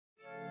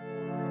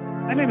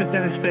My name is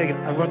Dennis Fagan.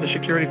 I run the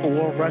security for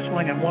World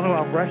Wrestling, and one of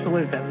our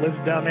wrestlers that lives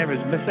down there is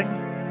missing.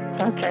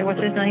 Okay,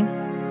 what's his name?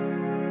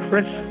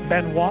 Chris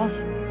Benoit.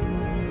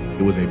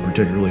 It was a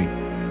particularly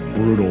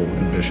brutal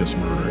and vicious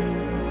murder.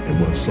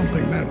 It was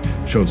something that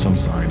showed some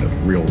sign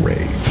of real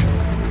rage.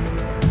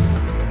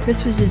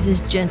 Chris was just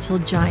this gentle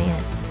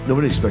giant.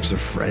 Nobody expects their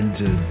friend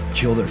to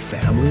kill their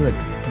family. Like,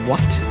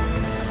 what?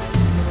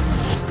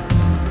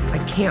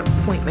 I can't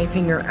point my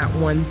finger at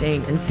one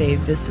thing and say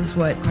this is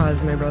what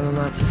caused my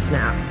brother-in-law to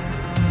snap.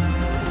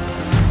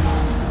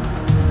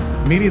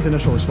 Media's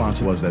initial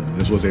response was that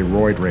this was a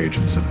roid rage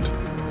incident.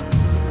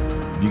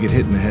 If you get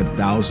hit in the head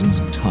thousands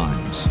of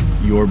times,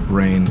 your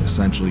brain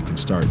essentially can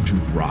start to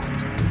rot.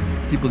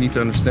 People need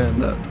to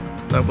understand that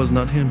that was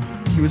not him.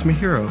 He was my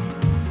hero.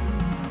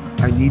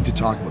 I need to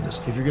talk about this.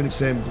 If you're going to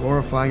say I'm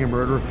glorifying a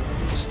murderer,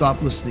 stop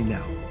listening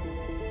now.